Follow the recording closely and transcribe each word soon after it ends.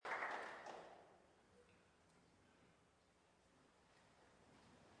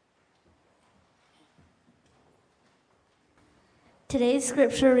Today's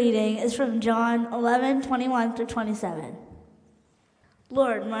scripture reading is from John 11:21-27.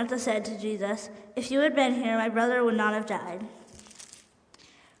 Lord, Martha said to Jesus, "If you had been here, my brother would not have died.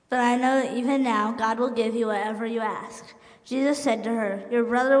 But I know that even now God will give you whatever you ask." Jesus said to her, "Your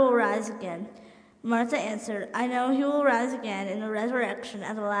brother will rise again." Martha answered, "I know he will rise again in the resurrection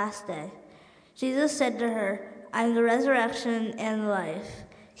at the last day." Jesus said to her, "I am the resurrection and the life.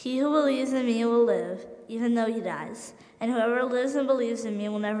 He who believes in me will live, even though he dies. And whoever lives and believes in me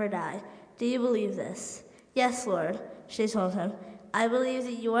will never die. Do you believe this?" "Yes, Lord," she told him. "I believe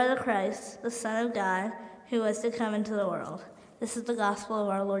that you are the Christ, the Son of God, who was to come into the world." This is the gospel of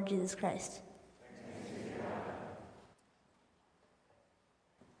our Lord Jesus Christ.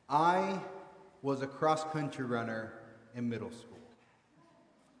 I was a cross-country runner in middle school.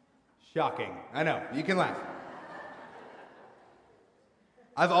 Shocking. I know. You can laugh.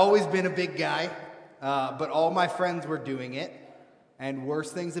 I've always been a big guy, but all my friends were doing it, and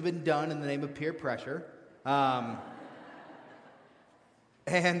worse things have been done in the name of peer pressure. I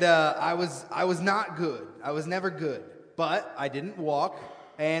was not good. I was never good. But I didn't walk,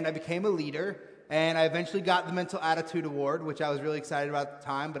 and I became a leader, and I eventually got the Mental Attitude Award, which I was really excited about at the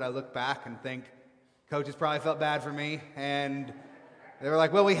time, but I look back and think coaches probably felt bad for me, and they were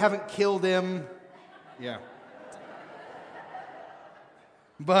like, "Well, we haven't killed him." Yeah.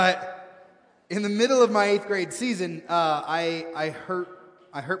 But in the middle of my 8th grade season, I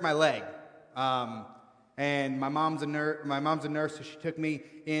hurt my leg. And my mom's a nurse, so she took me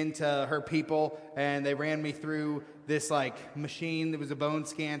into her people, and they ran me through this machine. There was a bone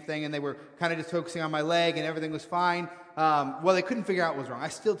scan thing, and they were kind of just focusing on my leg, and everything was fine. Well, they couldn't figure out what was wrong. I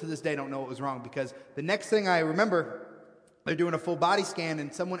still to this day don't know what was wrong, because the next thing I remember, they're doing a full body scan,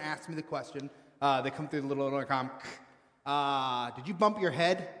 and someone asked me the question. They come through the little intercom. "Did you bump your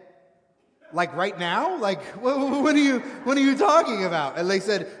head? Like right now? Like what are you talking about?" And they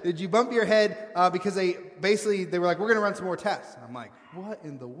said, "Did you bump your head?" Because they were like, "We're going to run some more tests." And I'm like, "What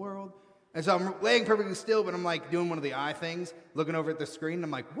in the world?" And so I'm laying perfectly still, but I'm doing one of the eye things, looking over at the screen. And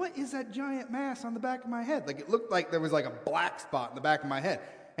I'm like, "What is that giant mass on the back of my head?" It looked like there was a black spot in the back of my head.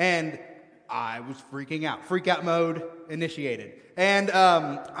 And I was freaking out. Freak out mode initiated. And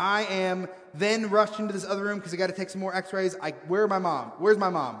I am then rushed into this other room because I got to take some more x-rays. Where's my mom?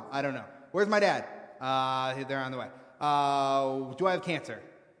 I don't know. Where's my dad? They're on the way. Do I have cancer?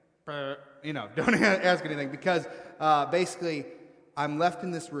 Don't ask anything, because basically I'm left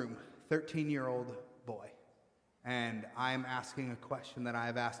in this room, 13-year-old boy, and I'm asking a question that I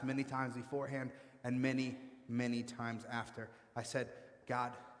have asked many times beforehand and many, many times after. I said,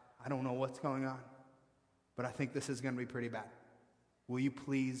 "God, I don't know what's going on, but I think this is going to be pretty bad. Will you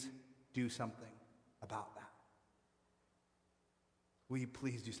please do something about that? Will you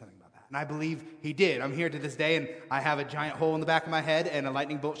please do something about that?" And I believe he did. I'm here to this day, and I have a giant hole in the back of my head and a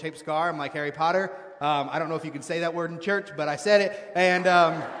lightning bolt-shaped scar. I'm like Harry Potter. I don't know if you can say that word in church, but I said it. And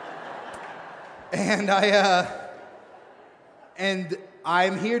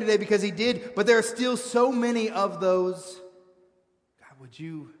I'm here today because he did. But there are still so many of those. God, are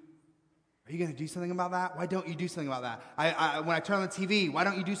you going to do something about that? Why don't you do something about that? When I turn on the TV, why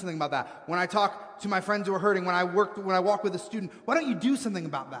don't you do something about that? When I talk to my friends who are hurting, when I walk with a student, why don't you do something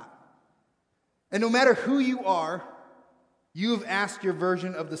about that? And no matter who you are, you have asked your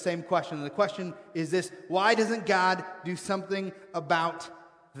version of the same question. And the question is this: why doesn't God do something about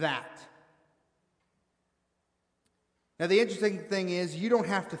that? Now, the interesting thing is, you don't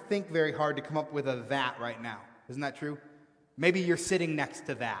have to think very hard to come up with a that right now. Isn't that true? Maybe you're sitting next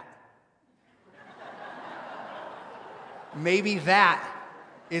to that. Maybe that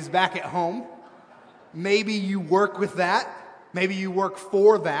is back at home. Maybe you work with that. Maybe you work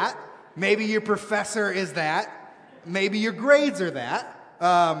for that. Maybe your professor is that. Maybe your grades are that.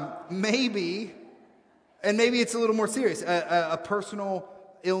 Maybe it's a little more serious. A personal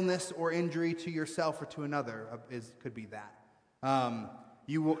illness or injury to yourself or to another could be that.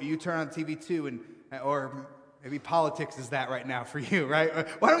 You turn on TV too, or maybe politics is that right now for you, right?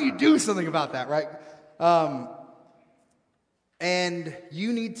 Why don't you do something about that, right? And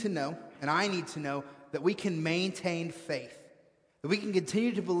you need to know, and I need to know, that we can maintain faith. That we can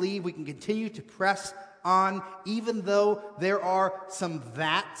continue to believe, we can continue to press on, even though there are some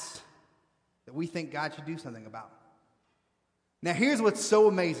that's that we think God should do something about. Now, here's what's so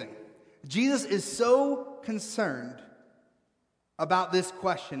amazing. Jesus is so concerned about this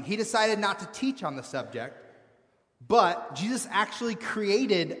question. He decided not to teach on the subject, but Jesus actually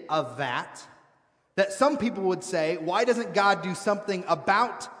created a that some people would say, why doesn't God do something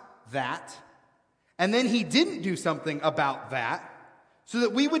about that? And then he didn't do something about that, so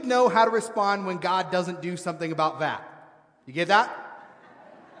that we would know how to respond when God doesn't do something about that. You get that?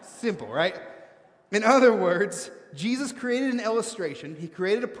 Simple, right? In other words, Jesus created an illustration. He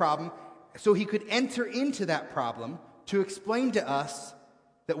created a problem so he could enter into that problem to explain to us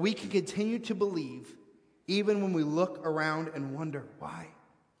that we can continue to believe even when we look around and wonder, why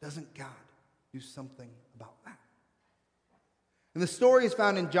doesn't God do something about that? And the story is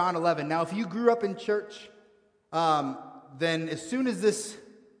found in John 11. Now, if you grew up in church, then as soon as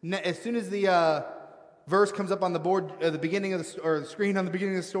the verse comes up on the board at the beginning of the screen on the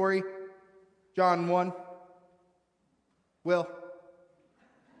beginning of the story, John 1. Will?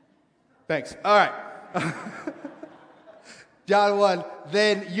 Thanks. All right. John 1.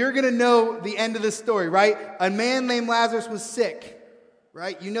 Then you're going to know the end of the story, right? A man named Lazarus was sick,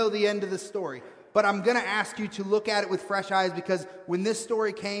 right? You know the end of the story. But I'm going to ask you to look at it with fresh eyes, because when this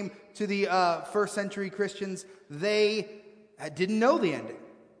story came to the first century Christians, they didn't know the ending.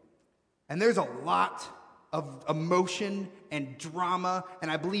 And there's a lot of emotion and drama, and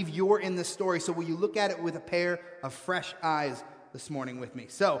I believe you're in this story. So will you look at it with a pair of fresh eyes this morning with me?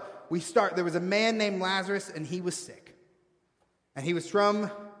 So we start. There was a man named Lazarus, and he was sick. And he was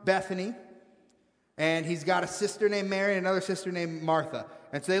from Bethany, and he's got a sister named Mary and another sister named Martha.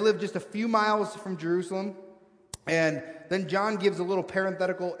 And so they lived just a few miles from Jerusalem. And then John gives a little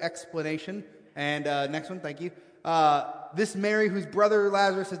parenthetical explanation. And next one, thank you. This Mary, whose brother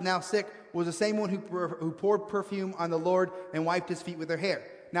Lazarus is now sick, was the same one who poured perfume on the Lord and wiped his feet with her hair.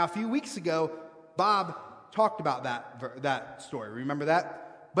 Now, a few weeks ago, Bob talked about that story. Remember that?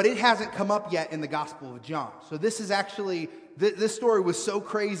 But it hasn't come up yet in the Gospel of John. So this is actually, this story was so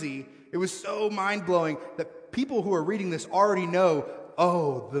crazy, it was so mind-blowing that people who are reading this already know,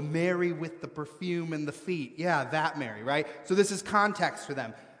 oh, the Mary with the perfume and the feet. Yeah, that Mary, right? So this is context for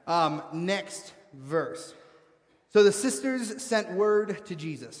them. Next verse. So the sisters sent word to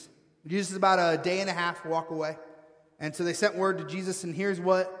Jesus. Jesus is about a day and a half walk away. And so they sent word to Jesus, and here's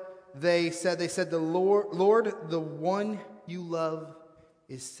what they said. They said, Lord, the one you love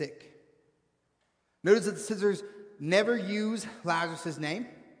is sick. Notice that the sisters never use Lazarus' name.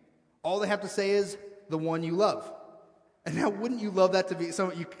 All they have to say is, the one you love. And now, wouldn't you love that to be,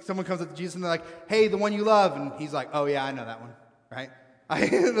 someone comes up to Jesus and they're like, hey, the one you love. And he's like, oh yeah, I know that one, right?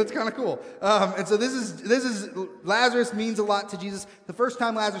 That's kind of cool. And so this is Lazarus means a lot to Jesus. The first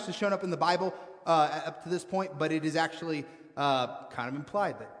time Lazarus has shown up in the Bible up to this point, but it is actually kind of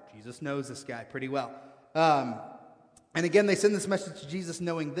implied that Jesus knows this guy pretty well. And again, they send this message to Jesus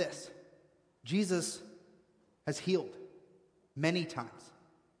knowing this. Jesus has healed many times.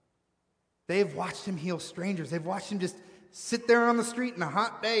 They've watched him heal strangers. They've watched him just sit there on the street in a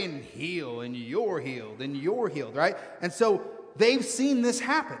hot day and heal, and you're healed, and you're healed, right? And so they've seen this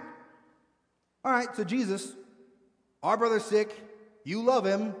happen. All right, so Jesus, our brother's sick. You love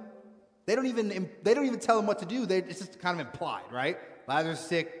him. They don't even tell him what to do. It's just kind of implied, right? Lazarus is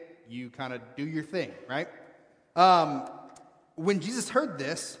sick. You kind of do your thing, right? When Jesus heard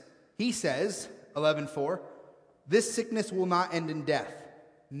this, he says, 11:4, this sickness will not end in death.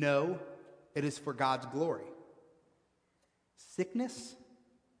 No, it is for God's glory. Sickness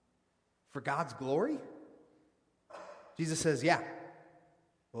for God's glory? Jesus says, yeah.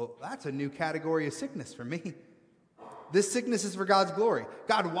 Well, that's a new category of sickness for me. This sickness is for God's glory.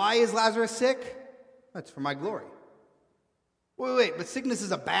 God, why is Lazarus sick? That's for my glory. Wait, but sickness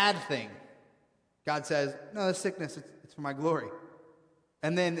is a bad thing. God says, no, this sickness, it's for my glory.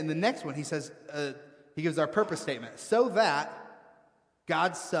 And then in the next one, he says, he gives our purpose statement, so that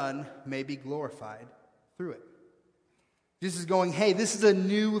God's Son may be glorified through it. Jesus is going, hey, this is a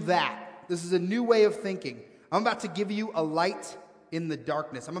new that. This is a new way of thinking. I'm about to give you a light in the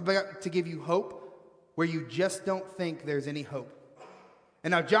darkness. I'm about to give you hope where you just don't think there's any hope.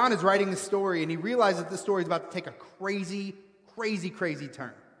 And now John is writing this story, and he realizes that this story is about to take a crazy, crazy, crazy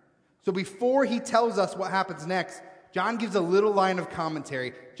turn. So before he tells us what happens next, John gives a little line of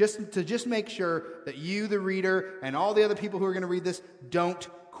commentary just make sure that you, the reader, and all the other people who are going to read this don't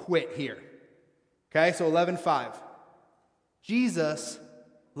quit here. Okay, so 11:5. Jesus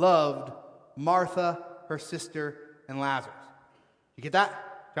loved Martha, her sister, and Lazarus. You get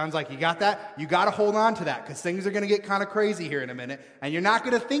that? John's like, you got that? You got to hold on to that, because things are going to get kind of crazy here in a minute, and you're not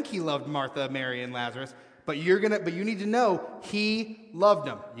going to think he loved Martha, Mary, and Lazarus, but you need to know he loved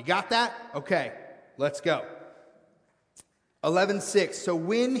them. You got that? Okay, let's go. 11:6. So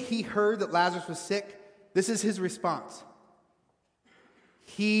when he heard that Lazarus was sick, this is his response.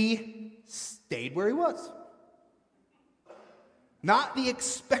 He stayed where he was. Not the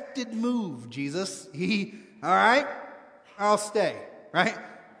expected move, Jesus. All right, I'll stay, right?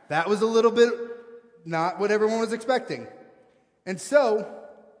 That was a little bit not what everyone was expecting. And so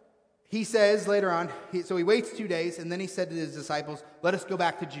he says later on, so he waits 2 days, and then he said to his disciples, let us go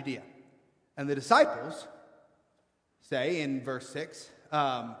back to Judea. And the disciples say in verse 6,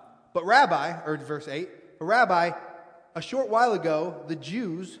 but Rabbi, or verse 8, but Rabbi, a short while ago the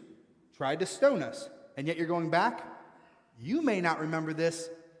Jews tried to stone us, and yet you're going back? You may not remember this.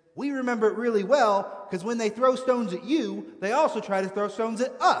 We remember it really well, because when they throw stones at you, they also try to throw stones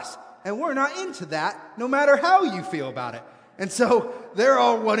at us. And we're not into that, no matter how you feel about it. And so they're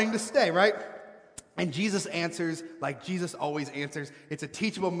all wanting to stay, right? And Jesus answers like Jesus always answers. It's a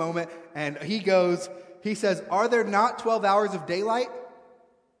teachable moment. And he says, are there not 12 hours of daylight?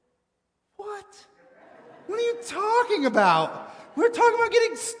 What? What are you talking about? We're talking about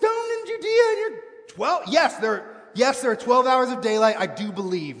getting stoned in Judea and you're 12? Yes, there are 12 hours of daylight, I do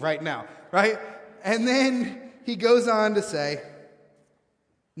believe right now, right? And then he goes on to say,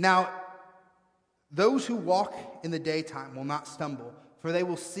 now, those who walk in the daytime will not stumble, for they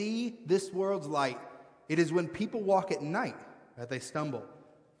will see this world's light. It is when people walk at night that they stumble,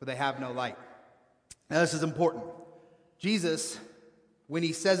 for they have no light. Now, this is important. Jesus, when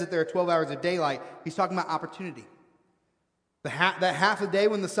he says that there are 12 hours of daylight, he's talking about opportunity. That half of the day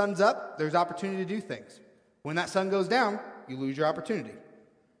when the sun's up, there's opportunity to do things. When that sun goes down, you lose your opportunity.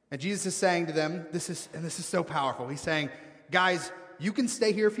 And Jesus is saying to them, this is so powerful. He's saying, guys, you can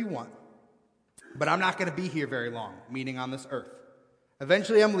stay here if you want, but I'm not going to be here very long, meaning on this earth.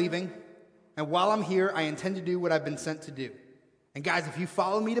 Eventually I'm leaving, and while I'm here, I intend to do what I've been sent to do. And guys, if you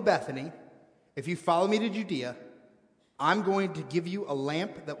follow me to Bethany, if you follow me to Judea, I'm going to give you a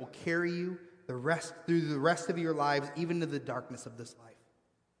lamp that will carry you through the rest of your lives, even to the darkness of this life.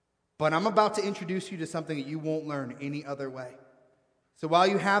 But I'm about to introduce you to something that you won't learn any other way. So while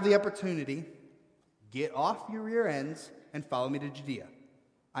you have the opportunity, get off your rear ends and follow me to Judea.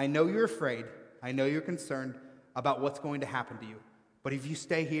 I know you're afraid. I know you're concerned about what's going to happen to you. But if you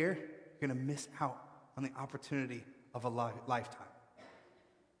stay here, you're going to miss out on the opportunity of a lifetime.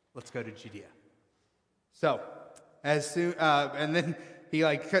 Let's go to Judea. So, and then he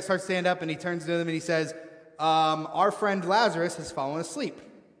starts to stand up and he turns to them and he says, our friend Lazarus has fallen asleep,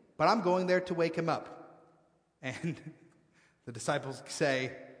 but I'm going there to wake him up. And the disciples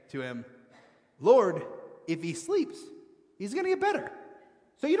say to him, Lord, if he sleeps, he's going to get better.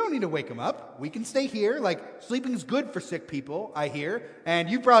 So you don't need to wake him up. We can stay here. Sleeping is good for sick people, I hear. And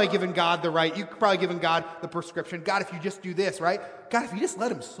you've probably given God you've probably given God the prescription. God, if you just do this, right? God, if you just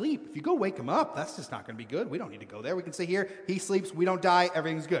let him sleep, if you go wake him up, that's just not going to be good. We don't need to go there. We can stay here. He sleeps. We don't die.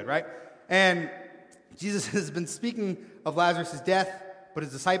 Everything's good, right? And Jesus has been speaking of Lazarus' death, but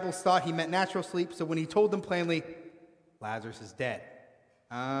his disciples thought he meant natural sleep. So when he told them plainly, Lazarus is dead.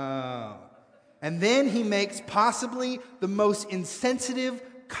 Oh. And then he makes possibly the most insensitive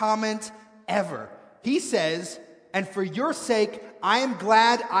comment ever. He says, and for your sake, I am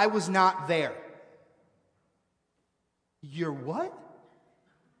glad I was not there. You're what?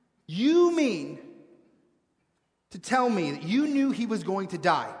 You mean to tell me that you knew he was going to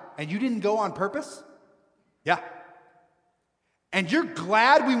die and you didn't go on purpose? Yeah. And you're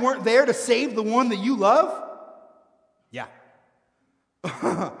glad we weren't there to save the one that you love? Yeah.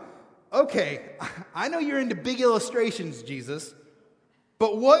 Okay, I know you're into big illustrations, Jesus,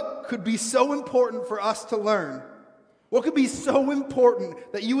 but what could be so important for us to learn? What could be so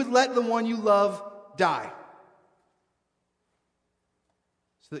important that you would let the one you love die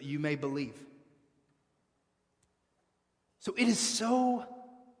so that you may believe? So it is so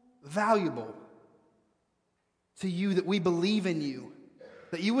valuable to you that we believe in you,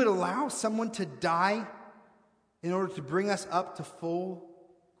 that you would allow someone to die in order to bring us up to full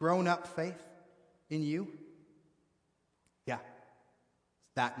grown-up faith in you? Yeah,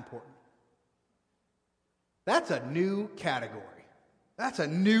 it's that important. That's a new category. That's a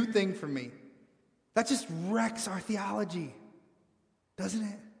new thing for me. That just wrecks our theology, doesn't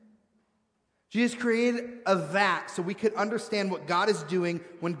it? Jesus created a vat so we could understand what God is doing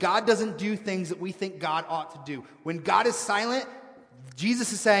when God doesn't do things that we think God ought to do. When God is silent,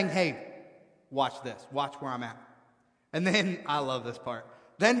 Jesus is saying, hey, watch this. Watch where I'm at. And then, I love this part.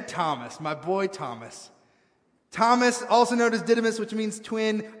 Then Thomas, my boy Thomas. Thomas, also known as Didymus, which means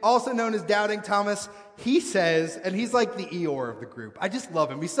twin, also known as Doubting Thomas, he says, and he's like the Eeyore of the group. I just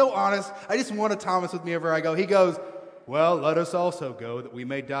love him. He's so honest. I just want a Thomas with me wherever I go. He goes, well, let us also go that we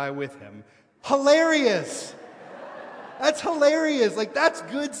may die with him. Hilarious. That's hilarious. That's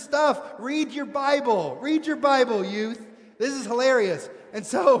good stuff. Read your Bible. Read your Bible, youth. This is hilarious. And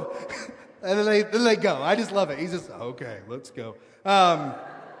so, and then they go. I just love it. He's just, okay, let's go.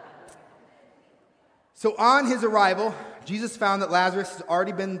 So on his arrival, Jesus found that Lazarus has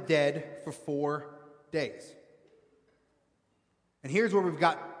already been dead for 4 days. And here's where we've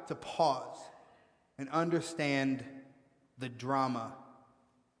got to pause and understand the drama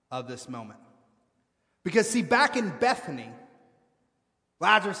of this moment. Because, see, back in Bethany,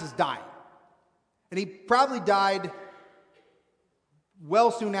 Lazarus is dying. And he probably died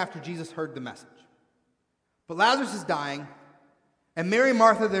well soon after Jesus heard the message. But Lazarus is dying, and Mary and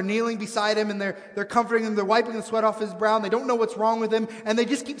Martha, they're kneeling beside him, and they're comforting him, they're wiping the sweat off his brow, and they don't know what's wrong with him, and they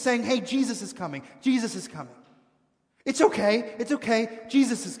just keep saying, hey, Jesus is coming, Jesus is coming. It's okay,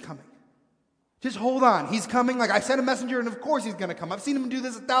 Jesus is coming. Just hold on, he's coming, like I sent a messenger, and of course he's going to come. I've seen him do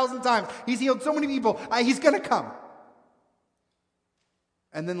this 1,000 times. He's healed so many people, he's going to come.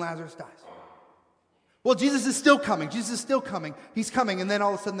 And then Lazarus dies. Well, Jesus is still coming, he's coming, and then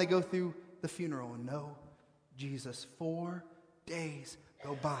all of a sudden they go through the funeral, and no, Jesus, 4 days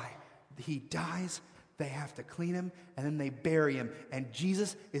go by. He dies, they have to clean him, and then they bury him, and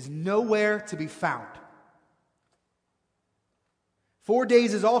Jesus is nowhere to be found. 4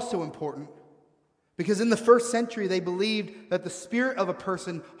 days is also important because in the first century they believed that the spirit of a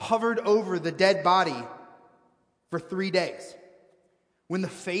person hovered over the dead body for 3 days. When the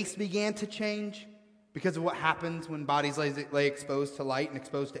face began to change, because of what happens when bodies lay exposed to light and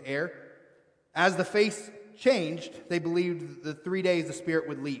exposed to air, as the face changed, they believed the 3 days the spirit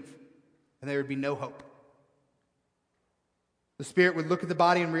would leave and there would be no hope. The spirit would look at the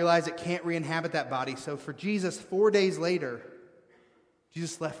body and realize it can't re-inhabit that body. So for Jesus, 4 days later,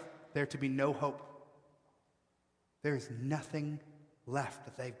 Jesus left there to be no hope. There is nothing left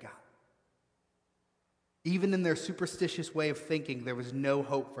that they've got. Even in their superstitious way of thinking, there was no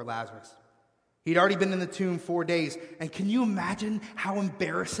hope for Lazarus. He'd already been in the tomb 4 days. And can you imagine how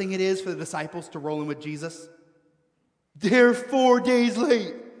embarrassing it is for the disciples to roll in with Jesus? They're 4 days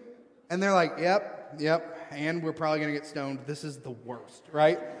late. And they're like, yep, and we're probably going to get stoned. This is the worst,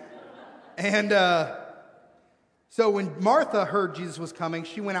 right? And so when Martha heard Jesus was coming,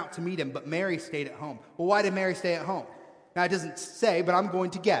 she went out to meet him, but Mary stayed at home. Well, why did Mary stay at home? Now, it doesn't say, but I'm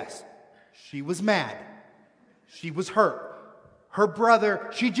going to guess. She was mad. She was hurt. Her brother,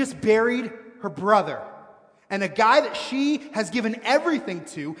 she just buried her brother. And a guy that she has given everything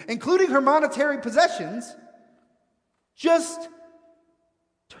to, including her monetary possessions, just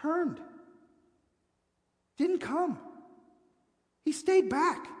turned. Didn't come. He stayed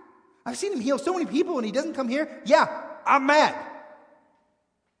back. I've seen him heal so many people and he doesn't come here. Yeah, I'm mad.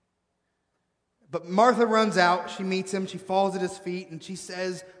 But Martha runs out. She meets him. She falls at his feet and she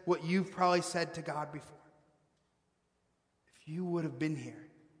says what you've probably said to God before. If you would have been here,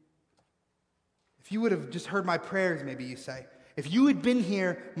 if you would have just heard my prayers, maybe you say. If you had been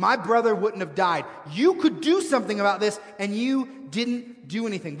here, my brother wouldn't have died. You could do something about this, and you didn't do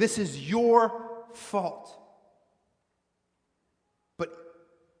anything. This is your fault. But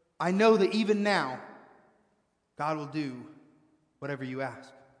I know that even now, God will do whatever you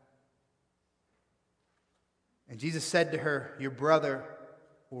ask. And Jesus said to her, your brother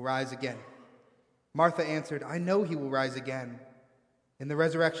will rise again. Martha answered, I know he will rise again in the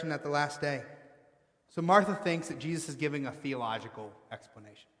resurrection at the last day. So Martha thinks that Jesus is giving a theological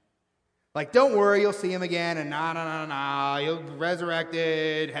explanation. Like, don't worry, you'll see him again, and he'll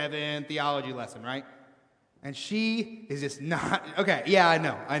resurrected, heaven, theology lesson, right? And she is just not, okay, yeah,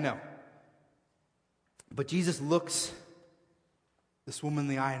 I know. But Jesus looks this woman in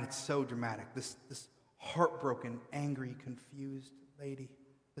the eye, and it's so dramatic. This heartbroken, angry, confused lady,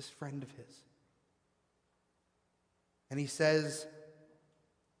 this friend of his. And he says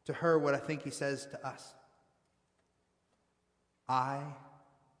to her what I think he says to us. I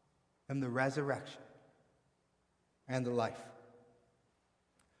am the resurrection and the life.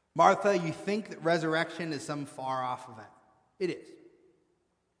 Martha, you think that resurrection is some far-off event. It is.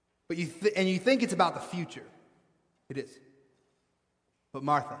 But you think it's about the future. It is. But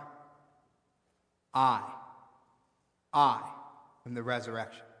Martha, I am the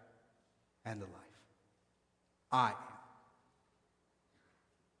resurrection and the life. I am.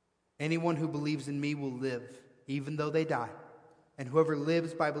 Anyone who believes in me will live, even though they die. And whoever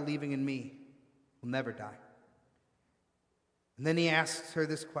lives by believing in me will never die. And then he asks her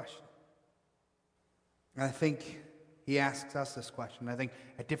this question. And I think he asks us this question. I think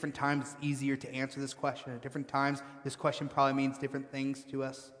at different times it's easier to answer this question. At different times, this question probably means different things to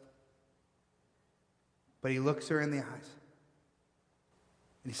us. But he looks her in the eyes.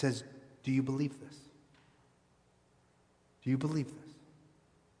 And he says, do you believe this? Do you believe this?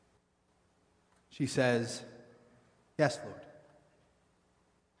 She says, yes, Lord.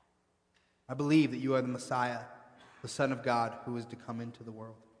 I believe that you are the Messiah, the Son of God, who is to come into the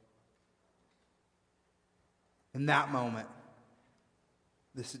world. In that moment,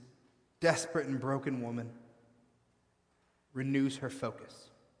 this desperate and broken woman renews her focus.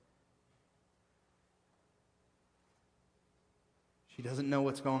 She doesn't know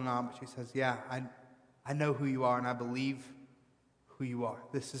what's going on, but she says, yeah, I know who you are, and I believe who you are.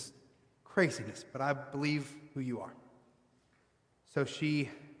 This is craziness, but I believe who you are. So she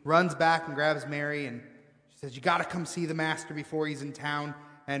runs back and grabs Mary, and she says, you got to come see the master before he's in town.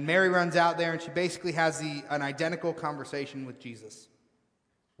 And Mary runs out there, and she basically has an identical conversation with Jesus.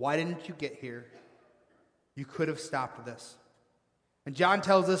 Why didn't you get here? You could have stopped this. And John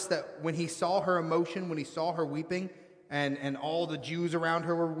tells us that when he saw her emotion, when he saw her weeping, and all the Jews around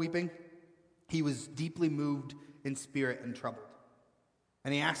her were weeping, he was deeply moved in spirit and troubled.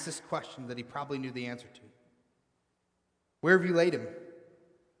 And he asked this question that he probably knew the answer to. Where have you laid him?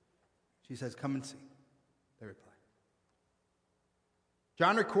 She says, come and see, they reply.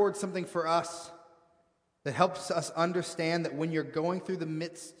 John records something for us that helps us understand that when you're going through the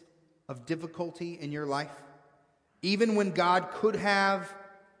midst of difficulty in your life, even when God could have,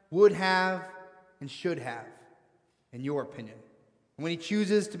 would have, and should have, in your opinion, and when he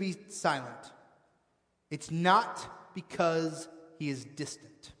chooses to be silent, it's not because he is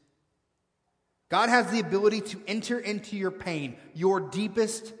distant. God has the ability to enter into your pain, your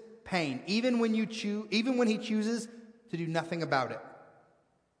deepest pain, even when he chooses to do nothing about it.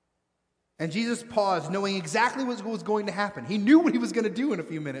 And Jesus paused, knowing exactly what was going to happen. He knew what he was going to do in a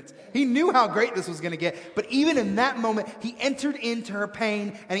few minutes. He knew how great this was going to get. But even in that moment, he entered into her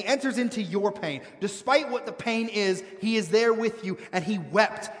pain, and he enters into your pain. Despite what the pain is, he is there with you, and he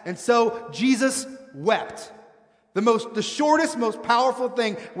wept. And so Jesus wept. The shortest, most powerful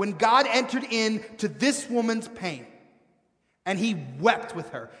thing, when God entered into this woman's pain, and he wept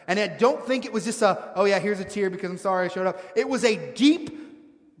with her. And I don't think it was just oh yeah, here's a tear because I'm sorry I showed up. It was a deep,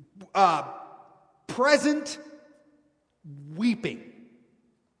 present weeping.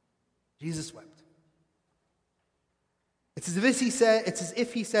 Jesus wept. It's as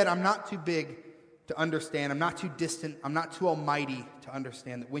if he said, I'm not too big to understand. I'm not too distant. I'm not too almighty to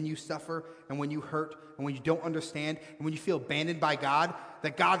understand that when you suffer and when you hurt and when you don't understand and when you feel abandoned by God,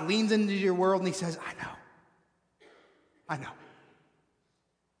 that God leans into your world and he says, I know.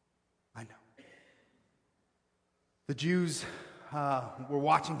 The Jews were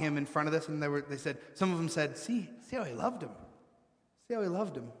watching him in front of this, and they said, some of them said, see how he loved him. See how he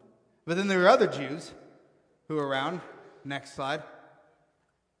loved him. But then there were other Jews who were around. Next slide.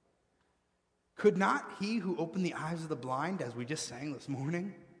 Could not he who opened the eyes of the blind, as we just sang this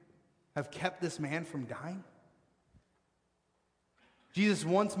morning, have kept this man from dying? Jesus,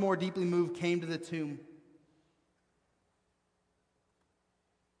 once more deeply moved, came to the tomb.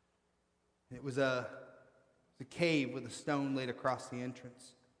 It was a cave with a stone laid across the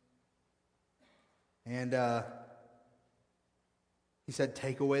entrance. And he said,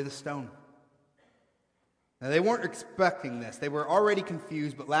 take away the stone. Now, they weren't expecting this. They were already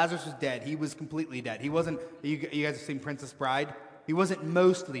confused, but Lazarus was dead. He was completely dead. He wasn't, you guys have seen Princess Bride? He wasn't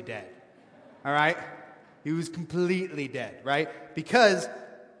mostly dead, all right? He was completely dead, right? Because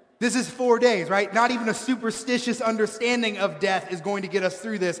this is 4 days, right? Not even a superstitious understanding of death is going to get us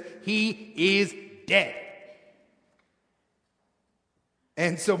through this. He is dead.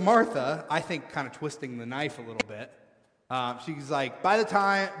 And so Martha, I think kind of twisting the knife a little bit, she's like, by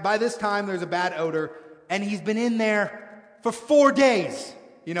this time there's a bad odor, and he's been in there for 4 days.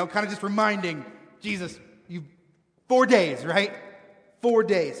 You know, kind of just reminding Jesus, 4 days, right? 4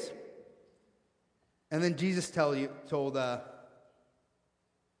 days. And then Jesus told her,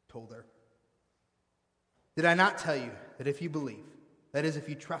 did I not tell you that if you believe, that is, if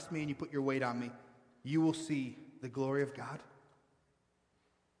you trust me and you put your weight on me, you will see the glory of God?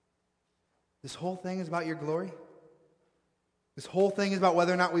 This whole thing is about your glory. This whole thing is about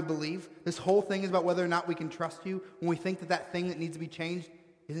whether or not we believe. This whole thing is about whether or not we can trust you when we think that thing that needs to be changed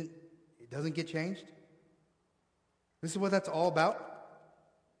doesn't get changed. This is what that's all about.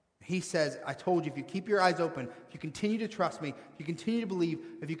 He says, I told you, if you keep your eyes open, if you continue to trust me, if you continue to believe,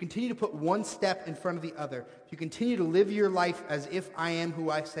 if you continue to put one step in front of the other, if you continue to live your life as if I am who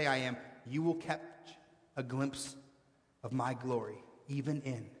I say I am, you will catch a glimpse of my glory, even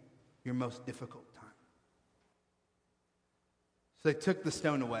in your most difficult time. So they took the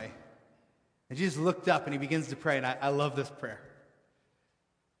stone away. And Jesus looked up and he begins to pray. And I love this prayer.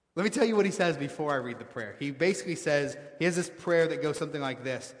 Let me tell you what he says before I read the prayer. He basically says, he has this prayer that goes something like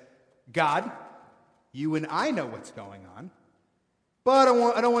this. God, you and I know what's going on. But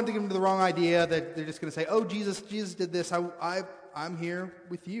I don't want to give them the wrong idea that they're just going to say, oh, Jesus did this. I'm here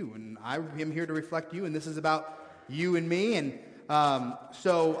with you. And I am here to reflect you. And this is about you and me. And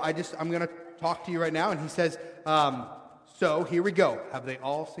so I'm going to talk to you right now. And he says, so here we go. Have they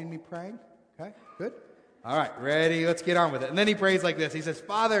all seen me praying? Okay, good. All right, ready? Let's get on with it. And then he prays like this. He says,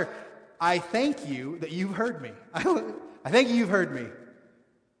 Father, I thank you that you've heard me. I thank you you've heard me.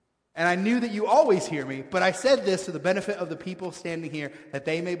 And I knew that you always hear me, but I said this to the benefit of the people standing here, that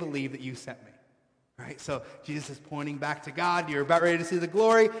they may believe that you sent me. Right? So Jesus is pointing back to God. You're about ready to see the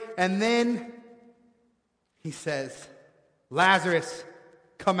glory. And then he says, Lazarus,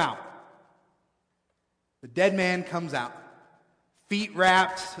 come out. The dead man comes out, feet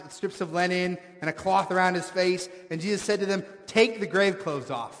wrapped with strips of linen and a cloth around his face. And Jesus said to them, take the grave clothes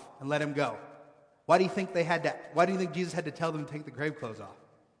off and let him go. Why do you think Jesus had to tell them to take the grave clothes off?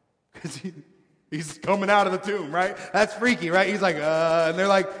 Because he's coming out of the tomb, right? That's freaky, right? He's like, and they're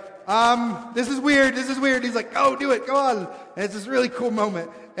like, this is weird. He's like, oh, do it, go on. And it's this really cool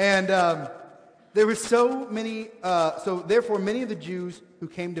moment. And there were so many, so therefore many of the Jews who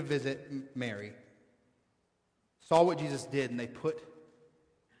came to visit Mary saw what Jesus did, and they put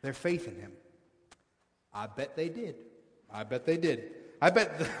their faith in him. I bet they did. I bet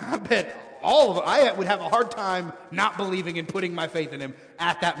all of them. I would have a hard time not believing and putting my faith in him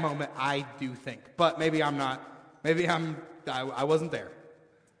at that moment, I do think. But maybe I'm not. Maybe I wasn't there.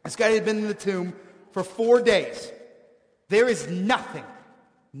 This guy had been in the tomb for 4 days. There is nothing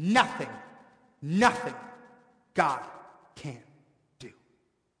God can't do.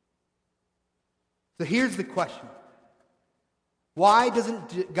 So here's the question. Why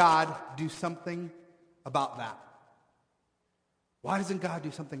doesn't God do something about that? Why doesn't God do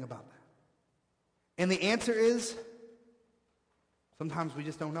something about that? And the answer is, sometimes we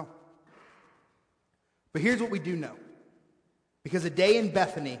just don't know. But here's what we do know. Because a day in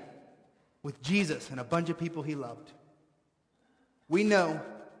Bethany with Jesus and a bunch of people he loved, we know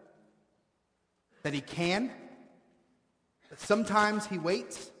that he can, that sometimes he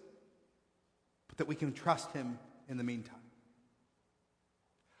waits, but that we can trust him in the meantime.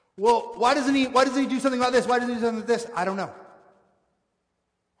 Well, why doesn't he do something about this? Why doesn't he do something about this? I don't know.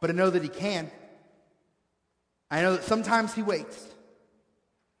 But I know that he can. I know that sometimes he waits.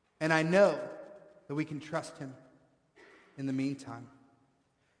 And I know that we can trust him in the meantime.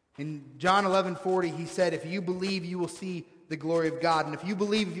 In John 11:40, he said, if you believe, you will see the glory of God. And if you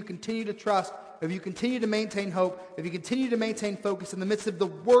believe, if you continue to trust, if you continue to maintain hope, if you continue to maintain focus in the midst of the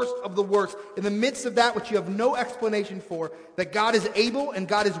worst, in the midst of that which you have no explanation for, that God is able and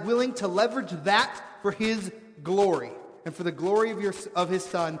God is willing to leverage that for his glory and for the glory of his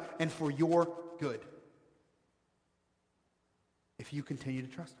Son and for your good. If you continue to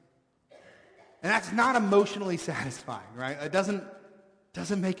trust him. And that's not emotionally satisfying, right? It doesn't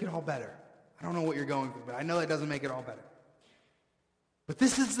make it all better. I don't know what you're going through, but I know that doesn't make it all better. But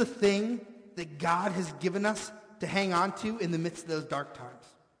this is the thing that God has given us to hang on to in the midst of those dark times.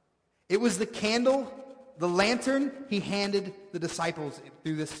 It was the candle, the lantern he handed the disciples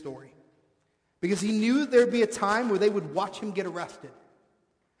through this story. Because he knew there would be a time where they would watch him get arrested.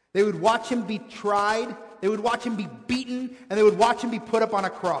 They would watch him be tried, they would watch him be beaten, and they would watch him be put up on a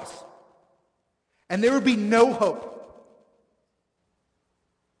cross. And there would be no hope.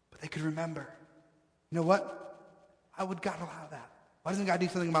 But they could remember, you know what? Why would God allow that? Why doesn't God do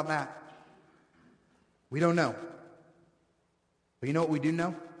something about that? We don't know. But you know what we do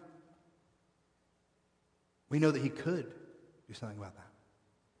know? We know that he could do something about that.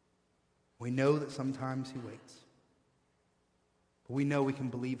 We know that sometimes he waits. But we know we can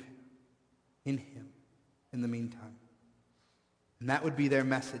believe in him in the meantime. And that would be their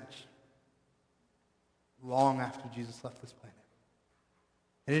message long after Jesus left this planet.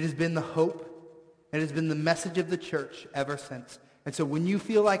 And it has been the hope, and it has been the message of the church ever since. And so when you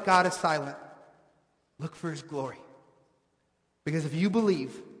feel like God is silent, look for his glory. Because if you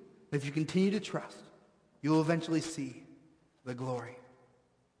believe, if you continue to trust, you will eventually see the glory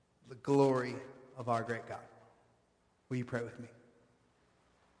of our great God. Will you pray with me?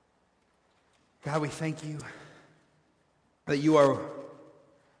 God, we thank you that you are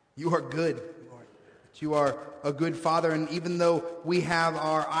good, Lord. That you are a good Father, and even though we have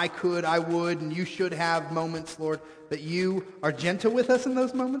our I could, I would, and you should have moments, Lord, that you are gentle with us in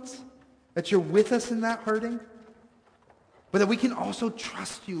those moments, that you're with us in that hurting, but that we can also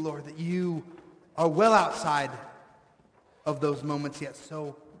trust you, Lord, that you are well outside of those moments, yet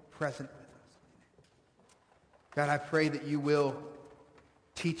so present with us. God, I pray that you will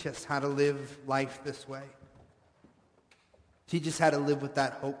teach us how to live life this way. Teach us how to live with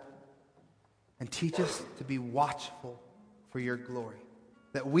that hope. And teach us to be watchful for your glory.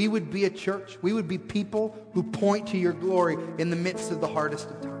 That we would be a church, we would be people who point to your glory in the midst of the hardest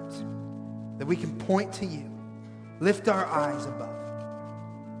of times. That we can point to you, lift our eyes above,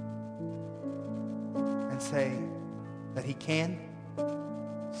 and say that he can.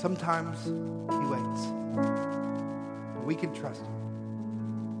 Sometimes he waits. But we can trust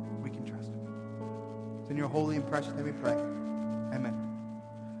him. We can trust him. in your holy and precious name we pray. Amen.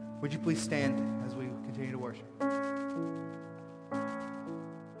 Would you please stand as we continue to worship?